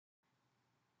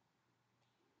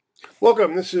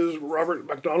Welcome, this is Robert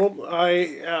McDonald. I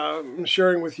am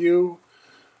sharing with you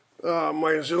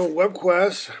my Zunal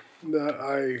WebQuest that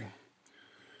I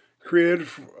created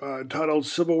titled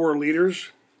Civil War Leaders.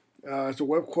 It's a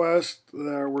WebQuest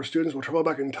where students will travel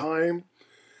back in time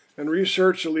and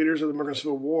research the leaders of the American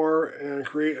Civil War and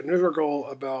create a news article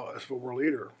about a Civil War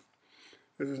leader.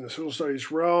 This is in the social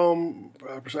studies realm,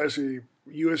 precisely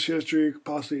U.S. history,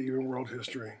 possibly even world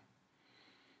history.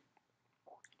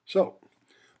 So,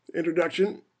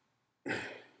 introduction.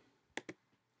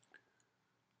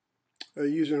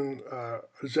 Using an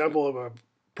example of a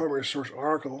primary source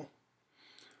article.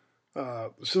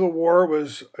 The Civil War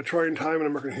was a trying time in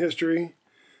American history.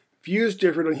 Views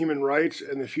differed on human rights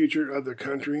and the future of the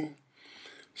country.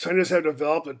 Scientists have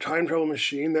developed a time travel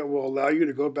machine that will allow you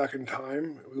to go back in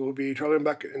time. We will be traveling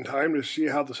back in time to see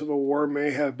how the Civil War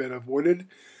may have been avoided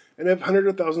and if hundreds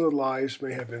of thousands of lives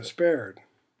may have been spared.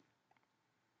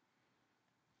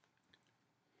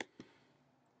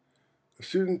 The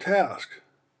student task,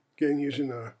 again using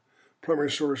the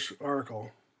primary source article,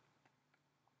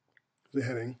 the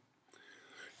heading.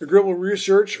 Your group will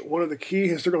research one of the key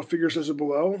historical figures listed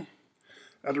below.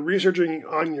 After researching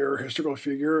on your historical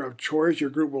figure of choice, your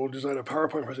group will design a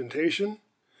PowerPoint presentation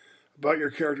about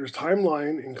your character's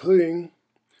timeline, including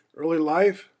early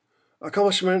life,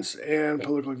 accomplishments, and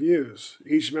political views.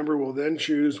 Each member will then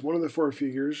choose one of the four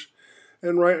figures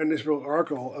and write a newspaper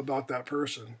article about that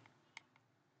person.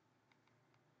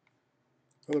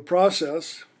 The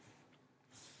process,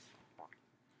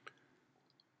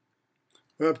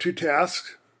 we have two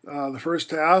tasks. The first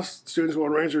task, students will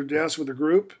arrange their desks with a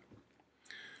group.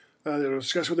 They'll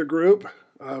discuss with the group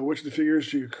which of the figures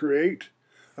to create.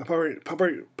 A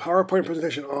PowerPoint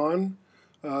presentation on.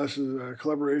 This is a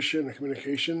collaboration and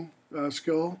communication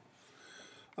skill.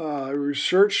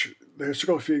 Research the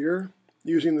historical figure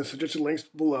using the suggested links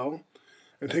below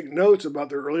and take notes about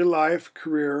their early life,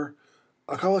 career,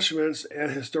 accomplishments,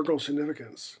 and historical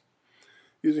significance.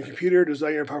 Using computer,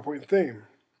 design your PowerPoint theme.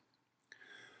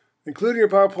 Include in your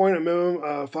PowerPoint a minimum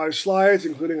of 5 slides,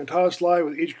 including a title slide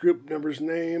with each group member's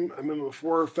name, a minimum of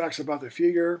 4 facts about the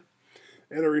figure,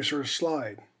 and a resource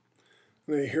slide.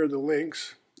 And then here are the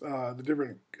links. The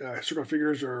different historical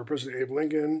figures are President Abe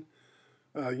Lincoln,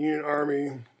 Union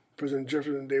Army, President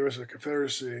Jefferson Davis of the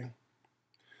Confederacy,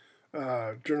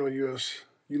 General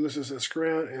Ulysses S.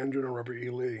 Grant, and General Robert E.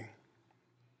 Lee.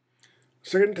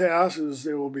 Second task is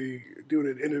they will be doing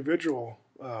an individual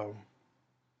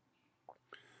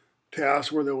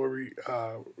task where they will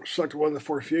select one of the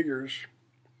 4 figures.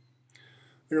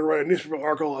 They're going to write a newspaper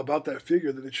article about that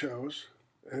figure that they chose,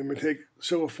 and they take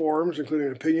several forms, including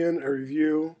an opinion, a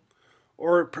review,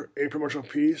 or a promotional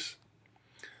piece.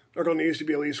 The article needs to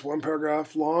be at least 1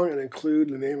 paragraph long and include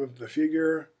the name of the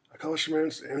figure,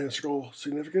 accomplishments, and historical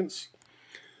significance.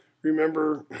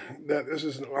 Remember that this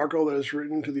is an article that is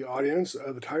written to the audience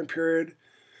of the time period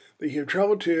that you have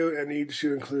traveled to and needs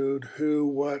to include who,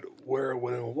 what, where,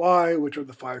 when, and why, which are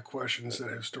the 5 questions that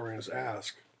historians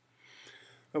ask.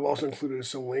 I've also included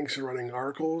some links in writing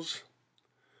articles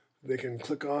they can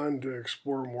click on to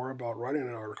explore more about writing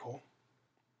an article.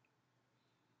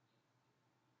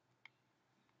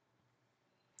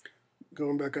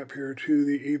 Going back up here to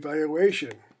the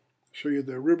evaluation, show you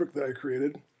the rubric that I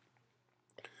created.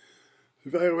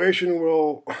 The evaluation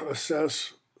will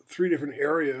assess 3 different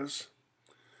areas: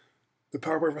 the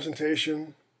PowerPoint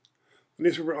presentation, the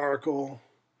newspaper article,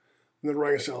 and the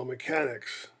writing style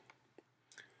mechanics.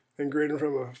 And grading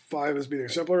from a 5 as being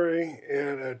exemplary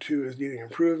and a 2 as needing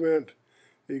improvement.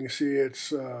 You can see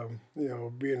it's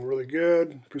being really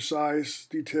good, precise,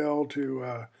 detailed,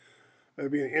 to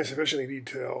being insufficiently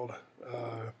detailed.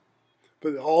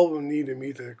 But all of them need to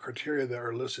meet the criteria that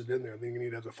are listed in there. I think you need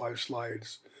to have the 5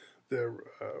 slides, the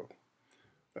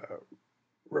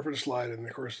reference slide, and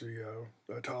of course the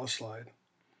title slide,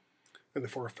 and the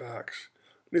 4 facts.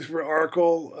 Newspaper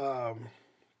article,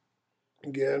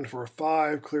 again, for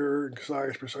 5, clear and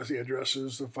concise, precisely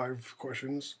addresses the 5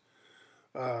 questions,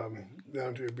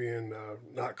 down to being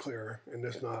not clear and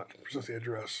does not precisely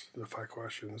address the 5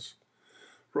 questions.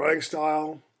 Writing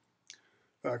style,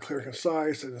 clear and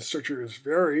concise, and the structure is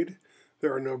varied.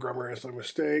 There are no grammar and spelling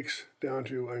mistakes, down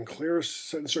to unclear.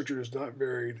 Sentence structure is not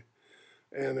varied,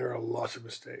 and there are lots of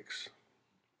mistakes.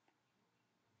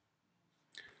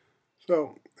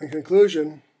 So, in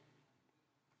conclusion,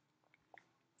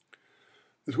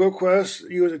 this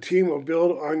WebQuest, you as a team will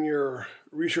build on your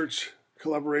research,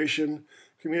 collaboration,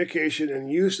 communication,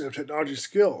 and use of technology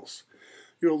skills.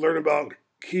 You will learn about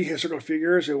key historical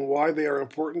figures and why they are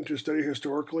important to study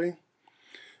historically.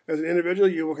 As an individual,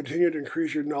 you will continue to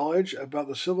increase your knowledge about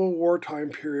the Civil War time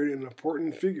period and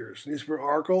important figures. The newspaper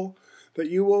article that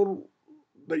you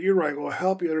write will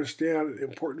help you understand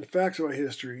important facts about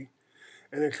history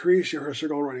and increase your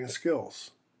historical writing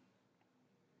skills.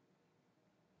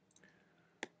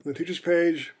 On the teacher's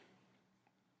page,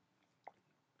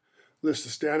 list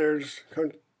of standards,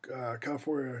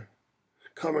 California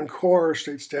Common Core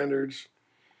state standards.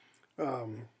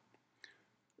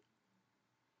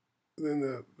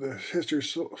 Then the history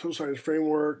social science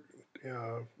framework,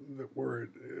 where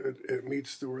it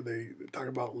meets where they talk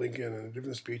about Lincoln and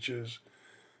different speeches,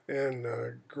 and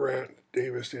Grant,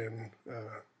 Davis, and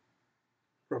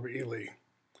Robert E. Lee,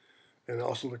 and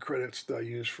also the credits that I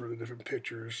use for the different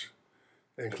pictures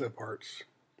and clip arts.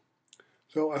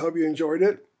 So I hope you enjoyed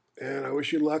it, and I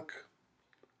wish you luck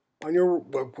on your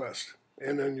WebQuest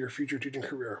and on your future teaching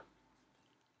career.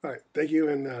 All right, thank you,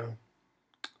 and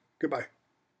goodbye.